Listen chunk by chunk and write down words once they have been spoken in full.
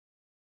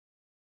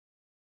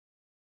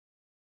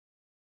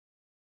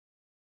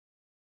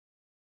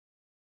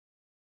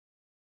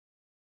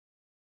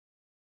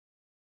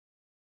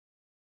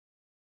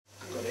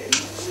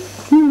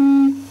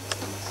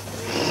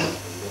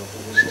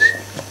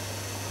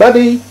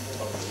Maddy!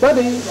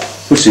 Maddy!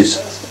 What's this?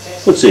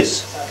 What's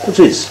this? What's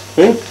this?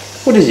 Eh?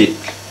 What is it?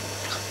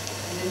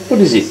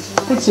 What is it?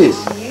 What's this?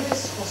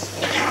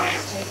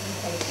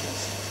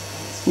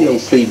 Little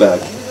flea bag.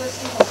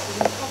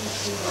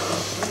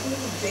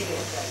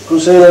 Come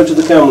say hello to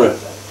the camera.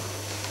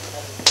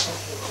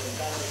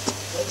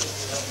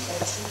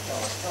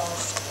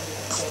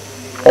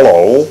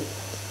 Hello.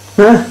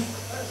 Huh?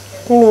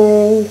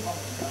 Hello.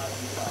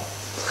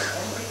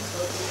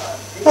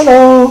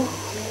 Hello.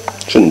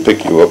 Shouldn't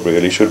pick you up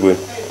really, should we?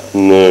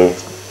 No.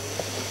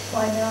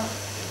 Why not?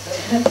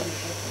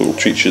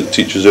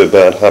 Teaches her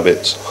bad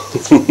habits.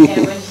 Yeah,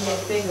 when she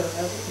gets bigger,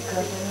 they'll pick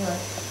her up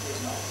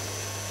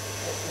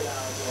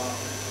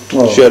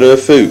anyway. She had her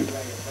food.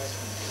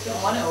 She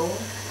don't want it all.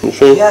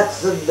 She had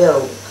some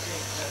milk.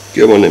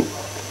 Go on then.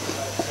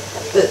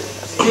 But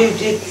Stu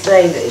did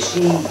say that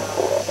she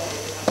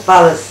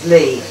fell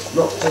asleep,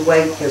 not to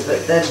wake her,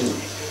 but then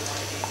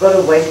got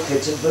to wake her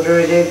to put her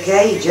in her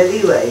cage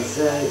anyway,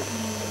 so...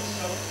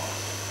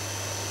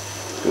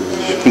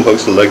 She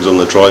likes the legs on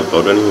the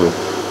tripod anyway.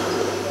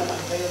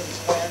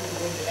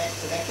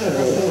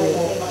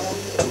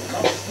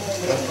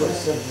 I put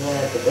some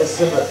there, but there's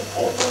some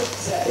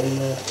in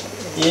there.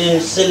 You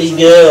silly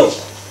girl.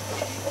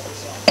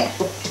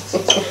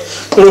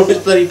 Put all this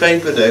bloody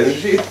paper down,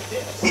 isn't she?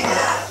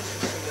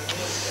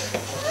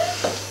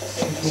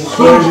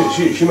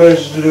 She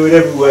manages to do it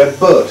everywhere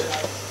but...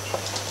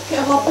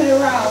 Get hopping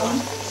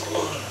around.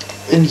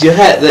 And your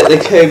hair, they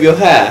comb your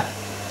hair.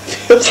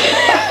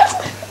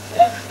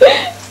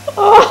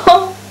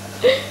 Oh,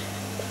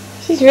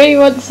 she really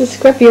wants to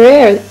scrub your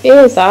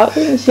ears out,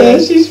 doesn't she? Yeah,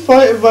 she's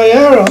fighting my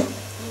hair off.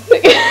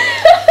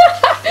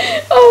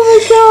 Oh my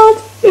god!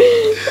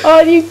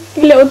 Oh, you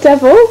little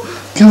devil!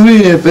 Come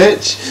here,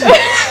 bitch.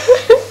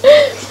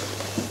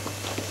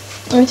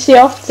 Where's she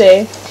off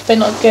to? She better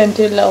not go and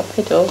do a little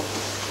piddle.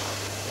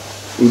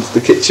 Into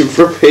the kitchen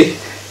for a pee.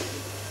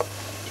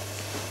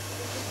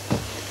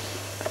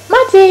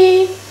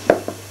 Maddy!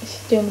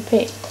 She's doing the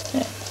pee.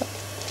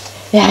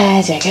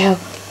 Yeah, there you go.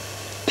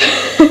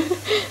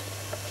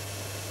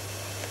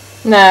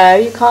 No,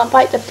 you can't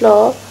bite the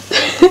floor.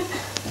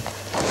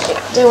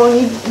 Don't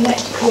want you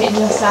electrocuting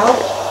yourself.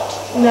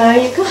 No,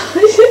 you can't.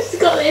 You've just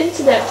got the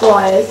internet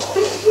wires.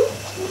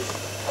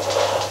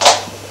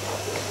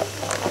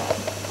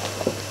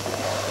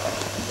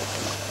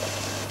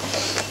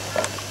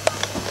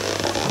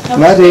 How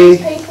much Maddy.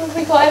 newspaper have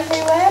we got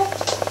everywhere?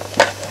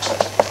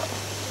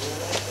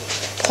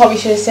 Probably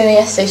should have seen her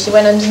yesterday. She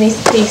went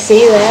underneath the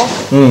PC there.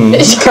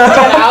 She could go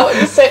out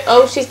and so,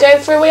 oh, she's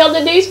going for a wee on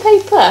the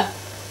newspaper.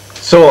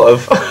 Sort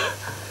of.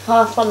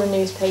 Half on the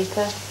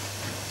newspaper.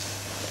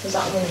 Was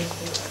that on the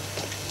newspaper?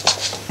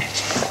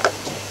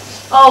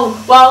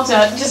 Oh, well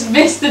done. Just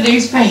missed the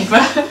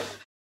newspaper.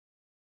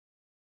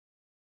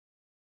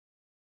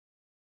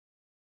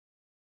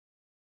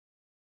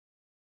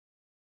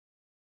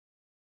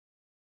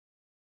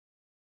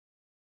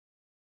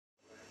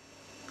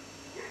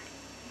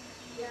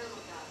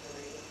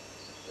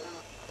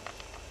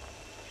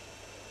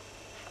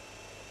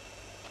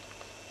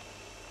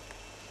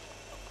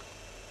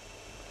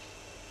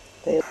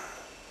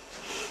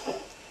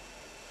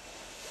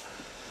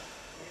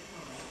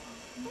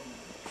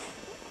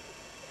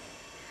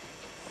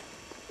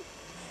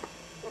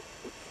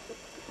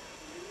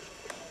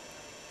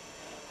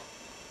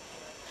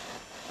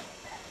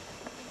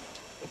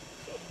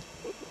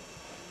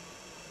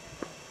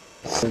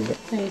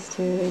 These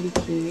two are really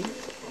cute.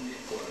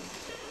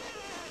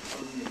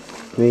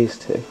 These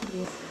two.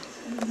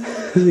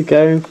 They're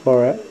going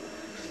for it.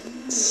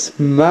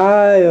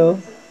 Smile.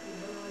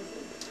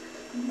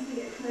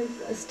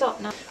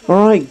 Stop now.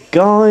 Alright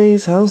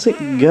guys, how's it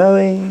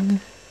going?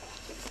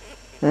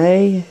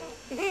 Hey?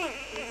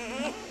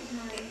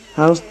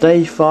 How's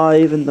day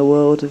 5 in the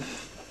world of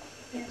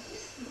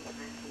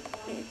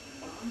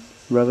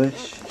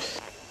rubbish?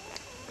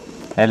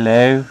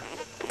 Hello?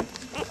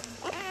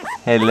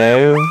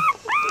 Hello?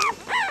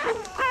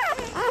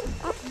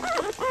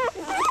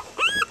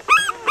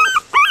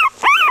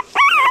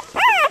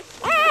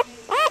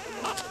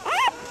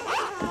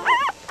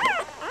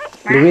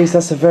 Louise,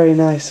 that's a very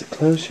nice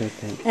closure, I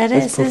think. It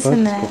is,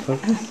 isn't it?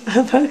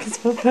 Focus.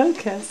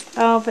 Focus.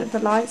 Oh, but the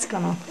light's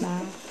gone off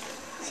now.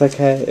 It's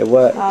okay, it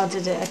worked. Oh,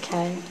 did it?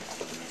 Okay.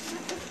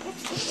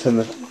 Just put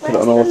it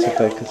on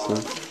autofocus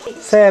now.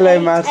 Say hello,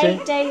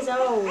 Maddy. 8 days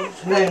old.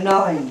 No,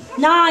 9.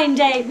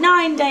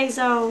 9 days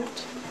old.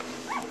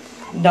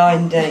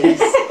 9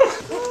 days.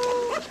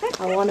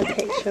 I want a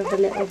picture of a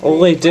little All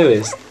they do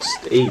is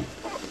just eat.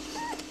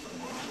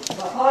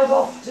 But I'm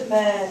off to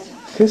bed.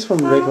 This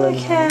one wriggling.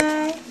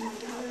 Okay.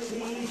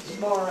 See you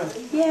tomorrow.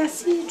 Yeah,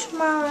 see you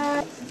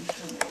tomorrow.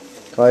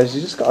 Guys,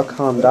 you just gotta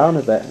calm down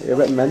a bit. You're a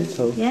bit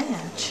mental.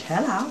 Yeah,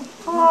 chill out.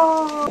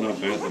 Oh.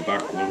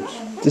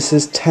 This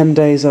is 10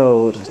 days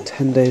old.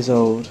 10 days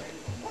old.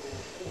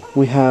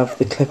 We have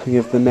the clipping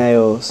of the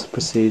nails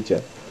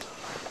procedure.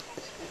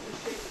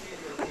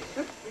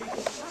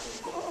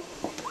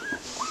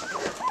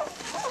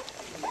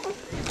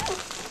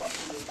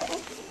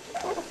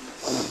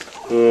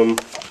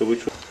 So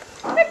which one?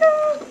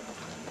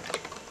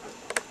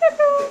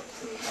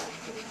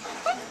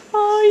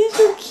 Oh, he's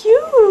so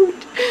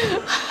cute.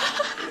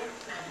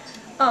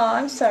 Oh,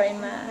 I'm sorry,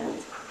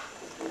 Matt.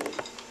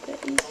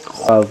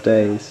 12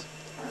 days.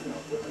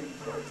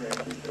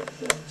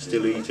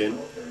 Still eating.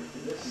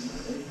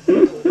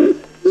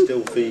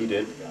 Still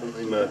feeding. Aren't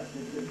they, Matt?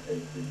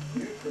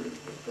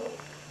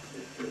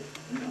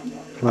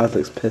 Mad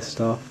looks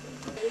pissed off.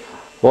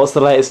 What's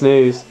the latest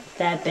news?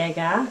 They're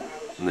bigger.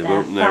 And they've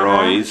opened their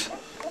eyes.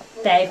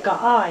 They've got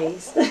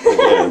eyes.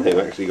 Yeah, they've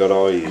actually got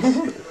eyes.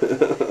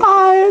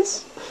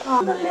 Eyes!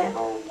 Oh,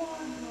 little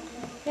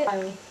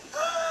one.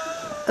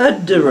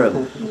 Under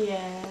 'em.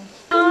 Yeah.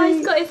 Oh,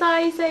 he's got his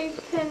eyes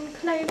open.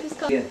 Clover's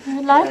got. Yeah.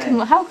 I like him.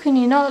 How can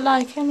you not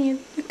like any?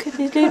 Look at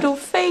his little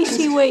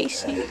facey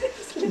wacy.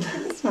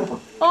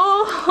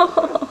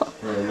 Oh.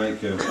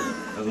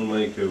 That'll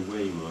make her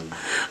wee, man.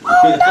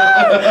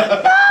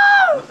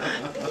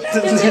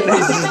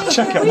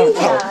 Check it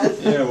out.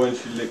 Yeah, when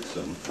she licks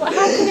them. Well,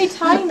 how can we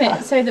time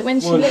it so that when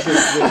she licks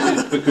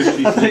It's because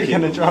she's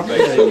licking them.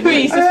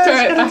 please just throw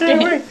it back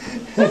in?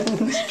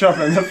 It's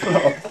dropping on the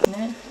floor.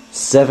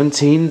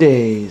 17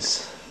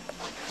 days.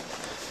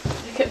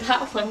 Look at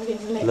that one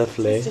being licked.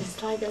 Lovely. It's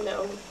just like a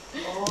little.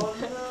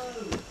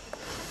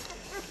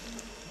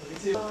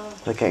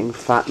 They're getting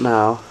fat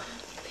now.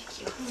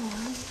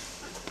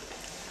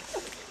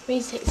 We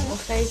need to take some more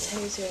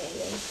photos,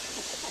 really.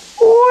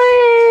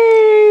 Whee!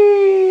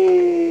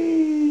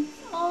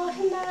 Oh,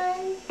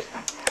 hello.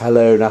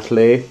 Hello,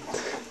 Natalie.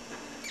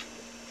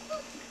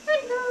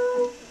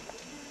 Hello.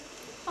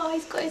 Oh,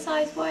 he's got his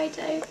eyes wide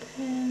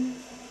open.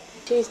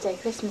 Tuesday,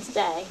 Christmas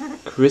Day.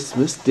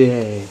 Christmas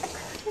Day.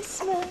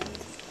 Christmas.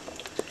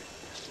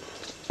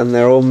 And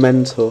they're all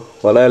mental.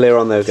 Well, earlier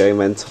on they were going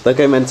mental. They're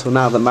going mental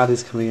now that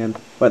Maddy's coming in.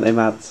 Weren't they,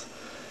 Mads?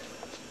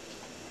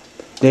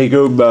 They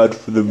go mad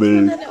for the A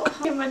moon. little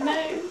hug in my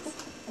nose.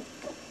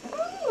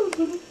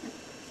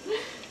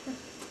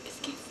 Kiss,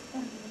 kiss.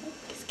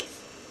 Kiss, kiss.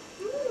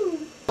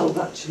 Oh,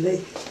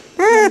 actually.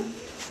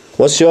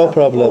 What's your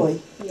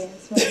problem? Yeah,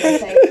 it's one of my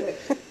favourite.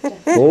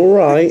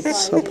 Alright,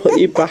 I'll put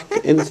you back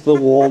into the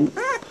warmth.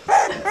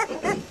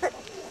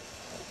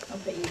 I'll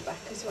put you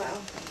back as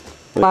well.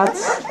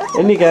 Mads,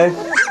 in you go.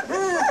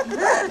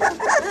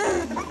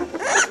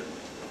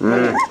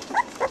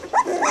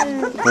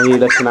 What are you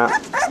looking at?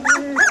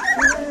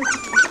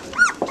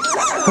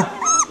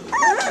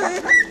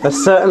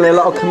 There's certainly a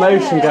lot of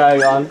commotion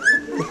going on.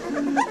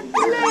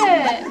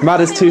 Look! Mad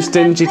is too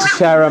stingy to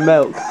share her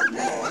milk.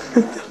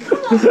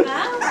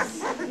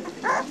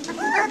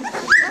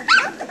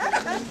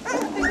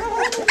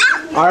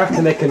 I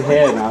reckon they can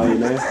hear now, you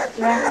know.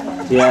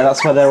 Yeah,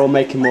 that's why they're all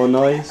making more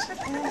noise.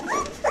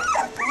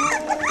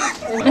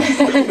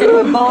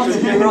 When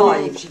Martin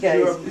arrived, she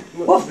goes,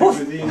 woof woof.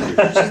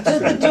 She's to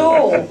the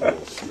door.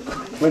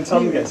 When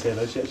Tom gets here,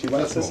 though, she actually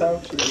wants us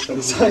out. She goes to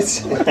the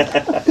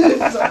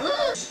side.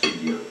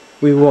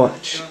 We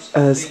watch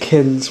as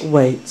Kins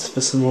waits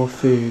for some more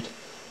food.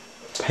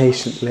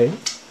 Patiently.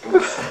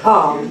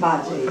 Oh,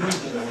 Maddy.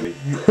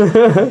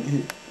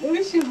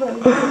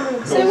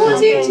 So what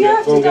do you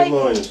have Go to and get like?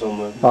 mine, it's on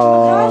there.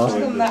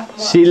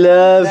 Aww, she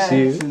loves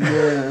you.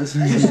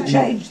 Just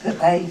change the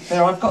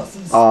paper. I've got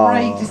some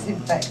spray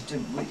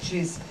disinfectant, which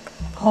is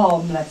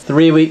harmless.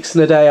 3 weeks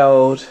and a day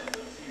old.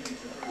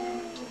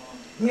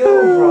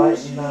 You're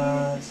right,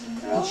 Mad.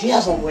 Did she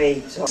have a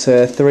wee?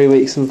 So 3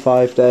 weeks and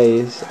 5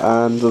 days,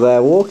 and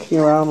they're walking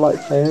around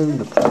like they own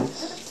the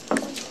place.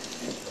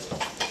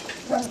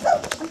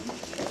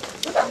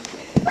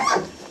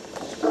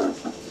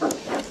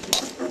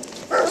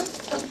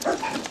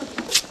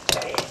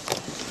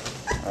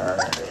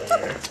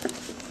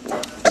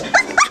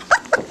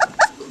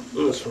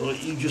 That's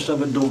right, you just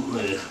have a dump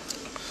there.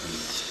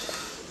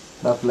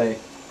 Lovely.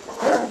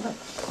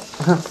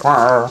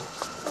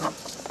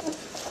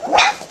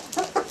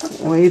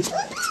 Wait.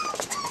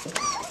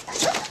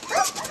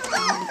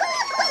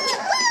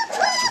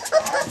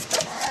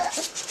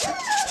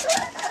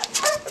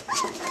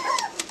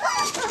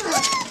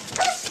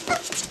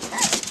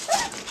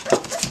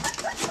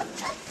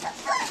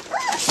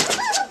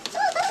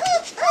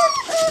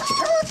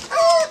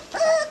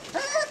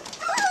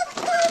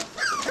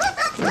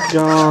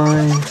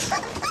 Guys.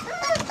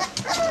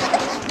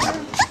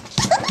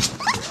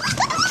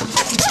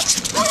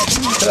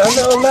 That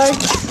little leg.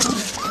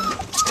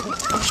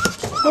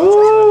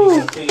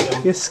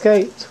 Ooh, you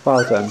escaped.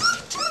 Well done.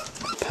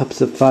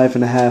 Pups of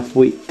 5.5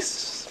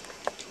 weeks.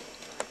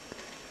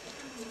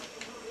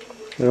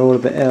 They're all a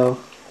bit ill.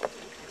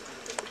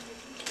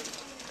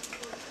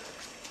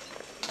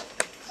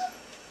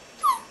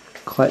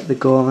 Quite the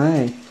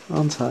gourmet,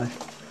 aren't I?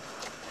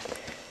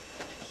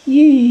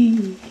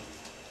 Yee!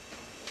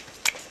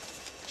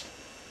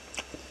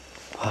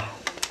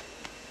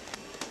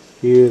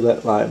 You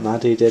look like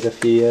Maddy did a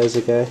few years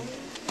ago.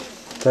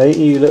 Don't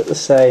you look the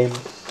same?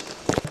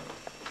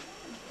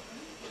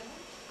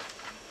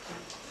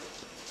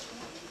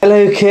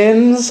 Hello,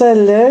 Kins.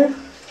 Hello.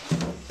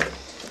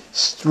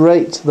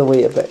 Straight to the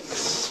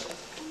Weetabix.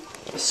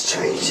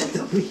 Straight to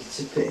the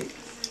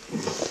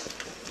Weetabix.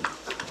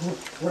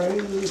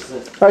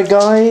 Right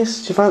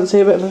guys, do you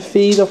fancy a bit of a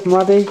feed off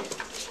Maddy?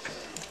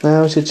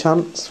 Now's your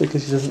chance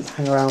because she doesn't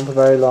hang around for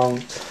very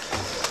long.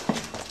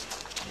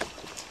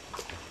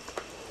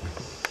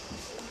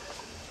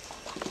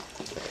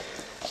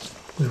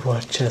 We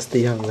watch as the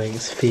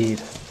younglings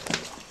feed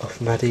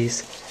off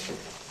Maddy's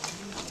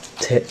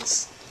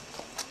tits.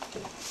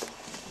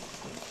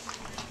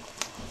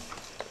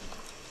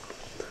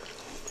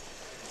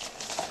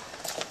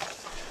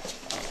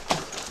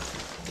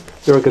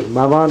 You're a good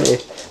mum, aren't you?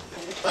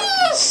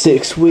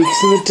 6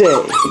 weeks in a day,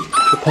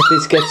 the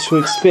puppies get to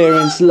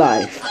experience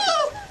life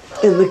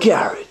in the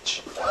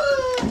garage.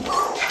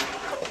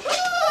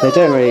 They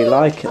don't really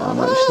like it that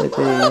much, they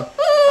do.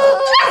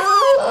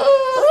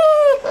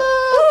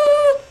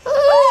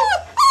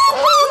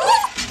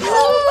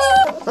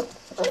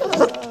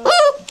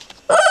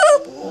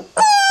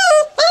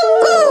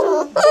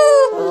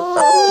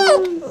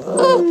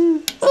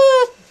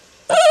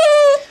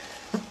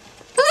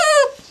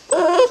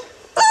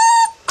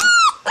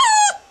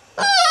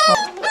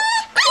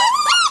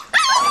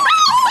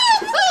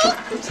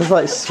 It's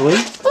like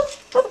sweet.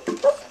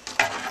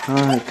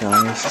 Alright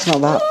guys, it's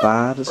not that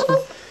bad. It's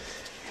not...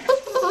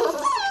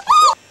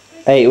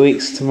 8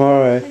 weeks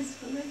tomorrow.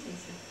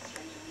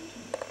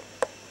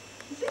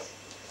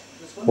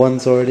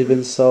 One's already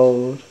been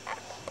sold.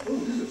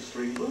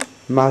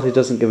 Maddy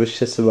doesn't give a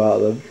shit about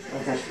them.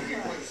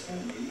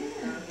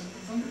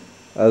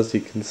 As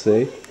you can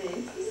see.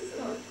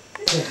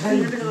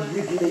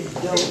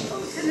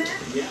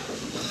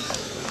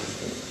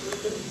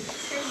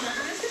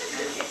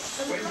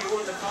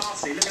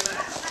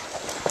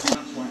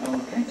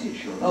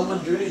 I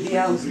wonder who the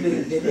hell's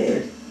moved it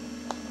in.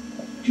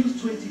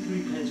 Just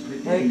 23 pence per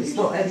day. No, it's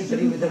not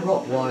anybody with a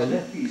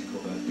Rottweiler. Fees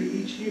cover for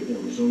each new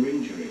illness or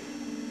injury.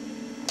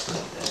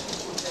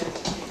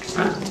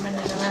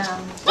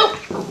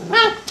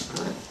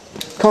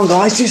 Come on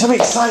guys, do something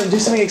exciting, do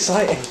something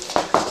exciting.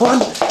 Come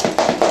on.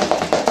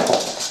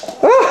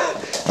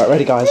 Ah! Right,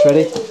 ready guys,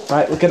 ready?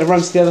 Right, we're going to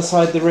run to the other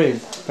side of the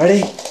room.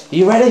 Ready? Are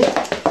you ready?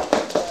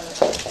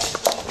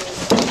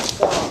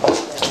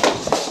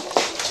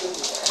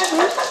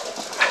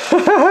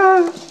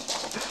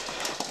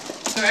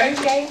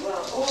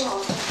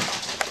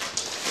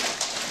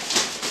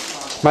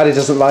 Maddy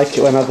doesn't like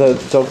it when other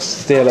dogs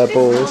steal her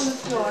balls.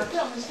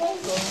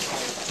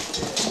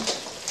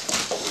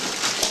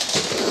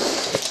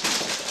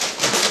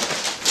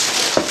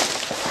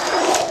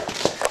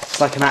 It's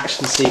like an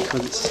action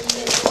sequence.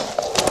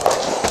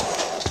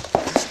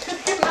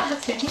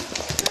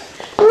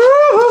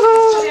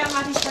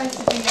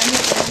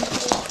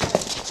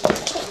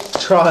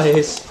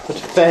 Tries, but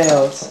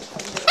fails.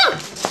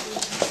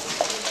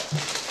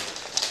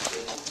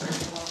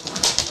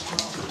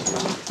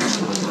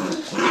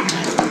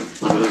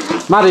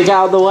 Maddy, get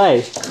out of the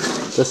way.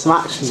 There's some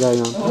action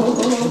going on.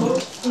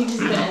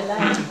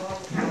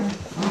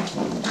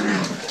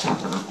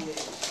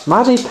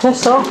 Maddy,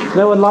 piss off.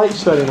 No one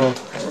likes you anymore.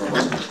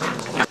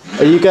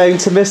 Are you going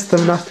to miss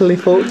them, Natalie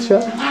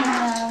Fulcher?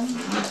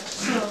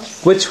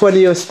 Which one are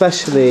you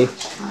especially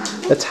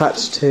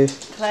attached to?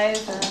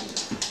 Clover.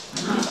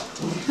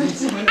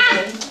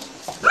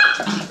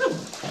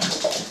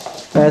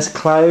 There's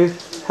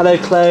Clove. Hello,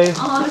 Clove.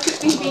 Oh, look at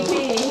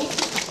BBB.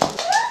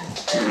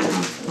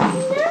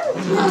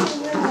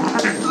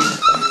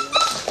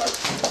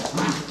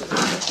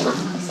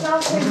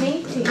 Smells so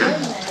meaty,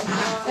 doesn't it?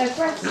 Their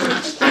breaths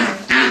are chicken.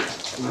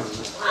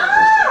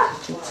 Ah!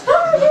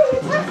 Sorry, you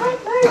attacked my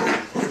phone.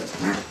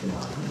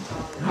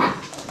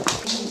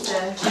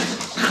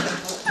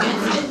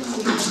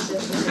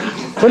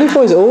 Funny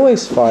boys are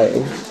always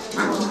fighting.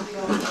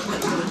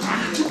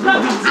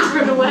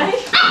 Run away.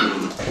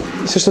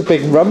 It's just a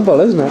big rumble,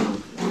 isn't it?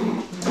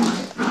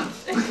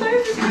 The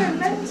Clover's going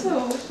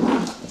mental.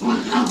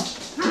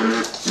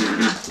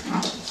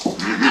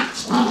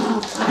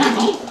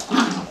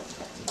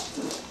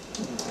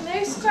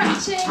 No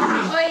scratching.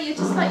 Oh, you're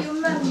just like your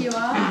mum, you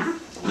are.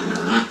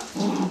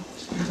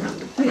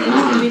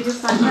 You're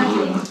just like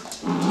Maddy.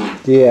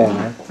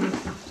 Yeah.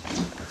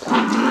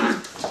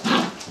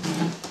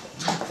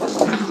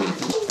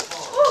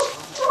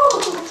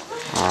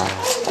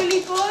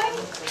 Billy boy.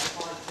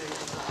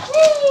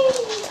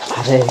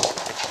 Maddy.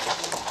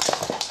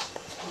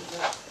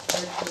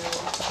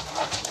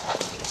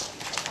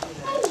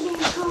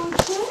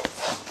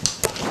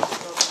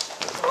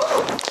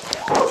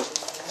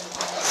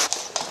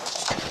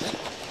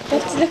 We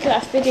have to look at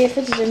that video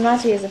footage of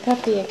Maddy as a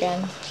puppy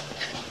again.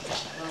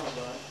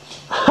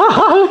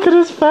 Look at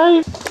his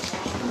face.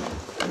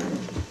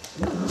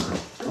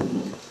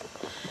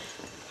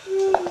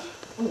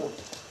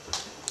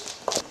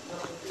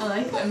 I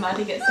like when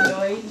Maddy gets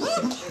annoyed.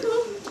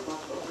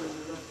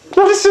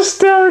 Maddy's just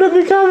staring at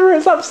the camera.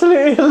 It's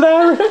absolutely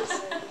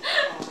hilarious.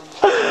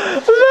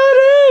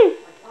 Maddy!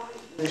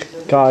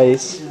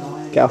 Guys,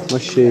 get off my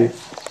shoe,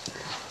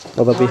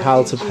 or there'll be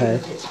hell to pay.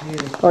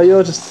 Oh,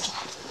 you're just.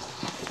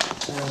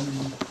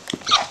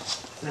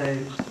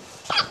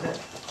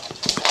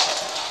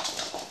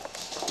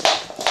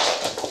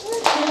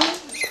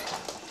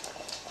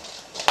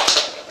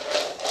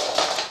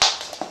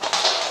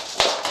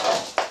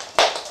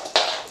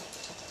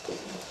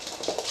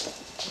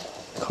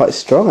 quite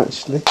strong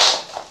actually.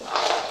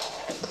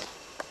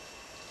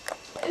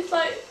 It's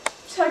like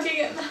tugging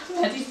at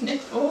Maddy's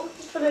nipple,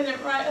 pulling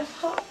it right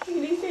apart.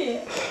 Can you see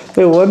it?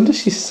 No wonder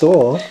she's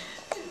sore.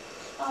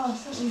 Oh,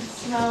 something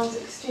smells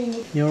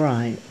extremely. You're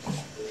right.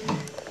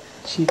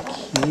 She's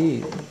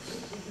cute.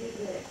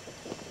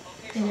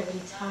 I'm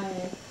really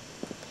tired.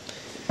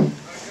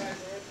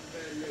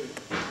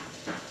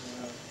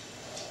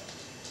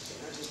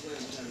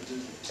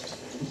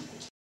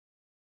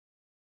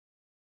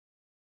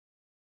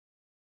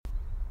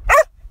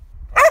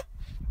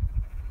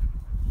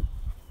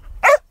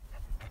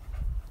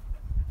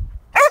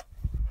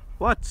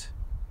 What?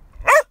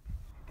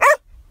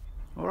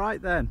 All right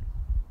then.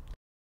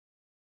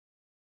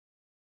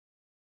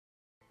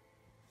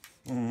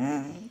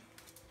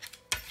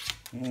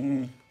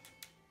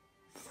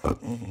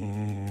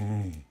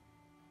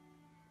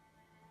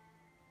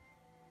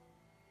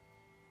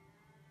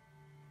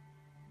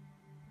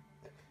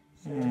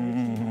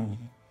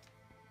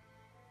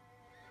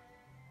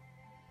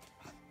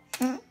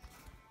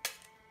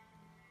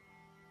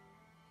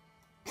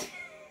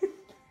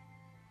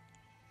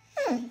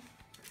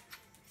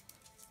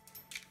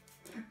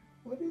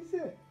 What is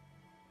it?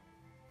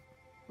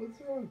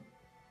 What's wrong?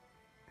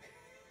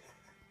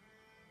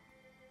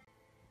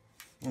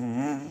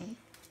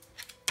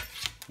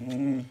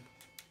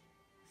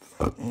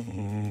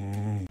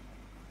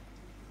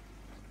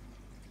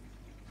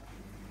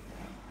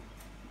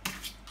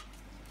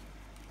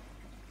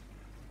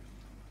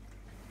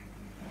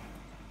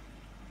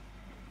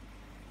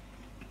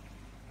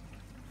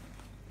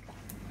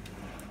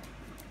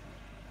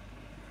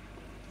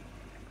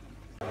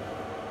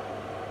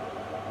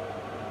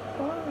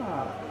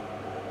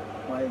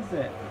 What is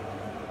it?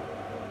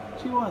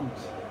 What do you want?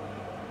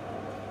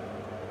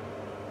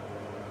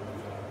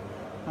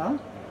 Huh?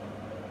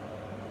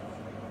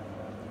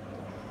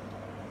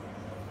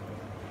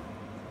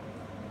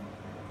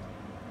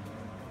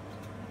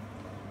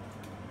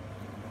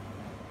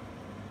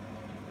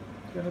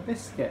 Do you want a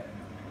biscuit?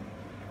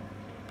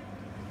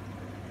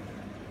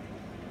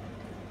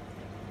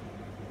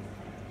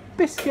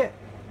 Biscuit!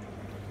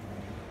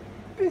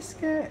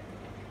 Biscuit!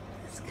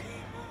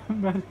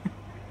 Biscuit!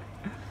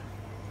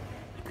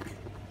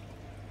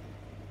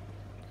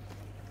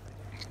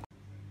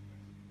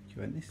 Do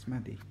you want this,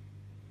 Maddy?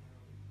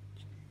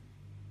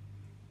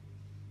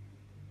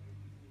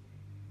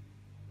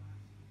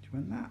 Do you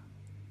want that?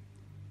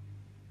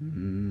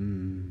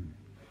 Mmm.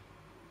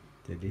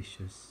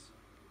 Delicious.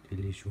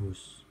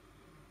 Delicious.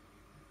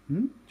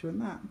 Hmm? Do you want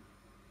that?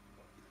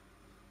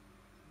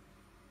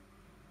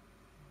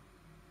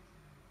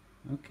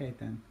 Okay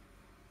then.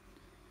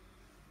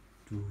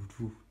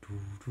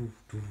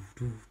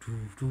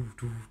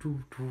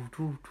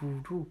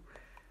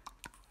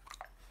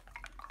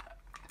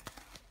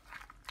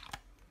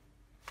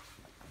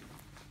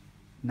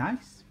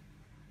 Nice.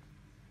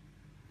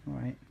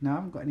 Alright, no, I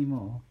haven't got any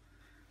more.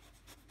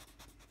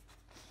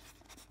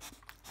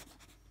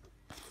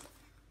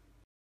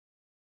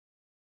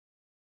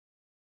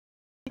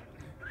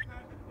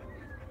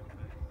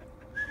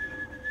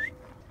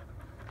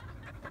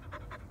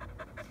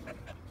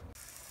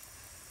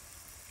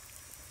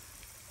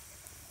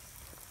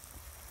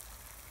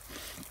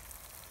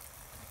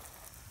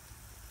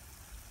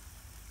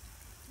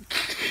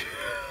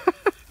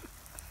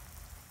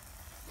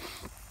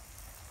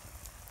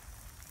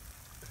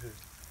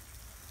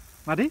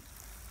 Maddy?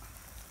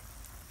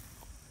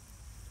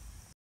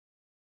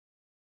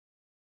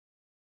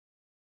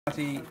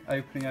 Maddy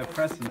opening her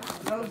present.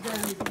 Those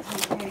only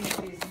take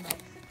ages.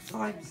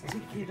 Time's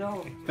ticking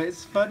on. But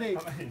it's funny.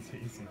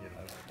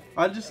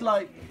 I just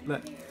like,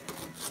 look.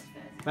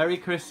 Merry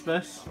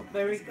Christmas.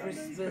 Merry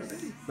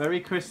Christmas. Merry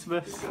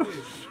Christmas.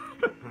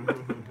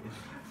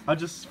 I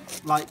just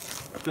like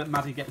that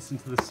Maddy gets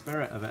into the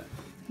spirit of it.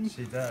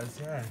 She does,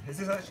 yeah. Is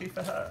this actually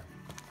for her?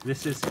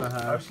 This is for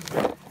her.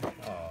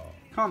 Oh.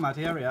 Come on,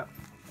 Maddy, hurry up.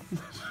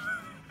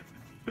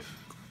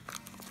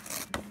 What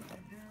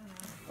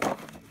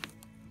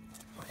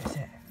is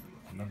it?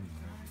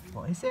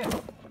 What is it?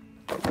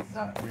 You're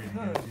not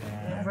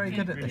very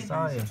good at this,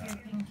 are you?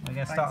 We're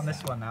going to start on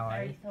this one now,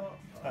 are you?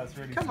 That's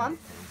really Come on.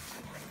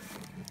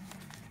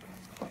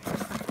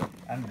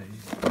 Andy, really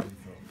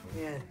thoughtful.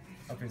 Yeah.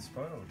 I've been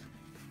spoiled.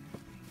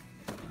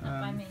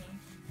 By me.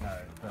 No,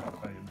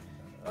 but by you.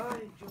 I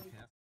enjoy it.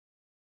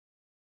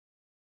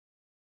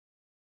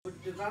 Would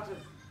have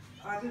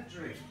had a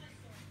drink.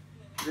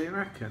 Do you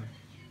reckon?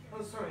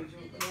 Oh, sorry, do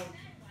you want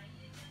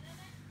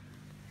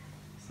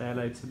Say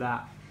hello to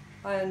that.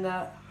 and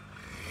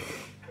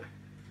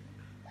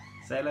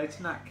Say hello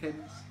to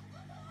Natkins.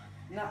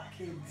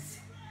 napkins.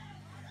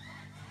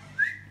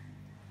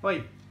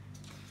 Oi.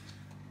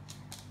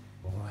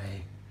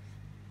 Oi.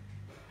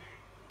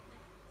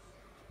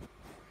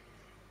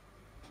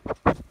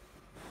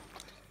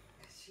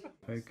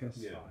 Focus.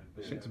 Yeah,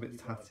 she looks a bit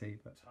tatty,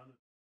 but.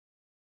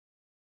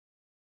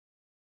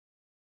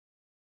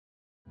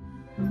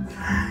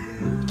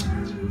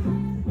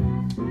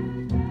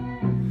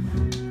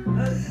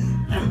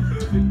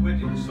 Perfect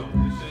wedding song,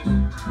 this is.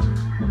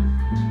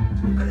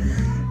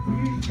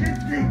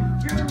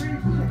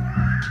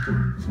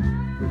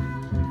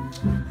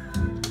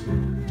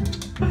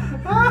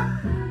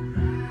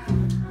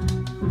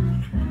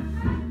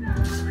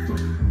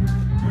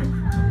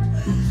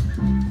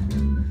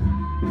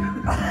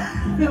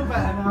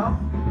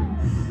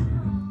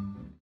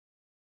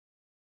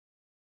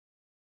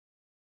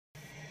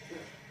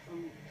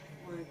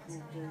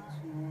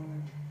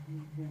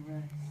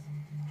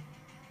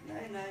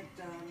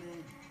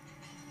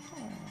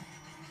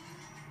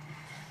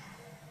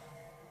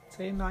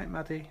 Say night,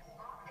 Maddy.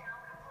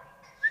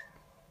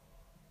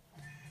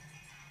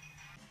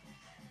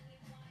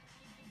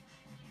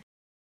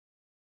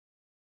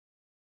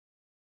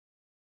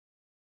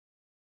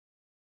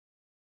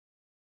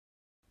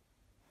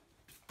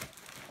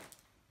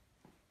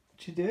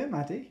 What you doing,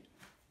 Maddy?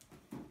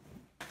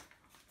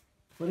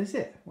 What is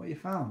it? What you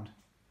found?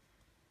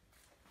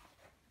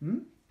 Hmm?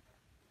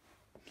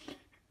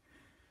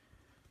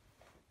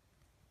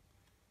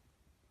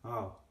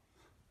 Oh.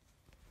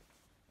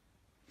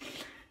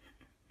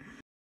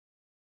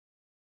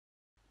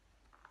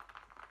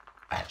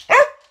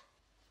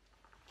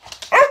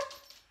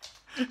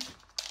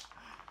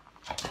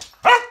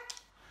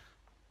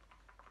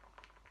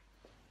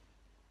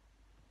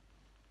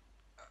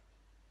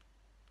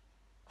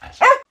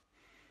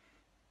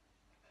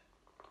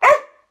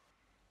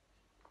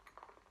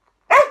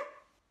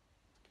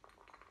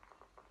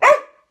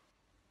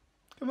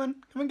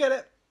 Come on, get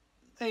it.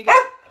 There you go.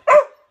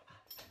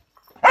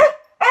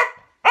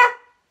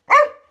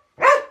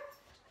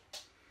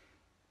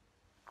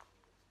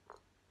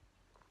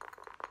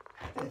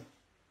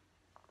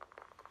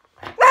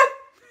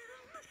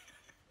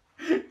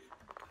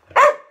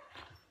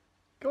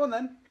 Go on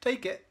then,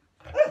 take it.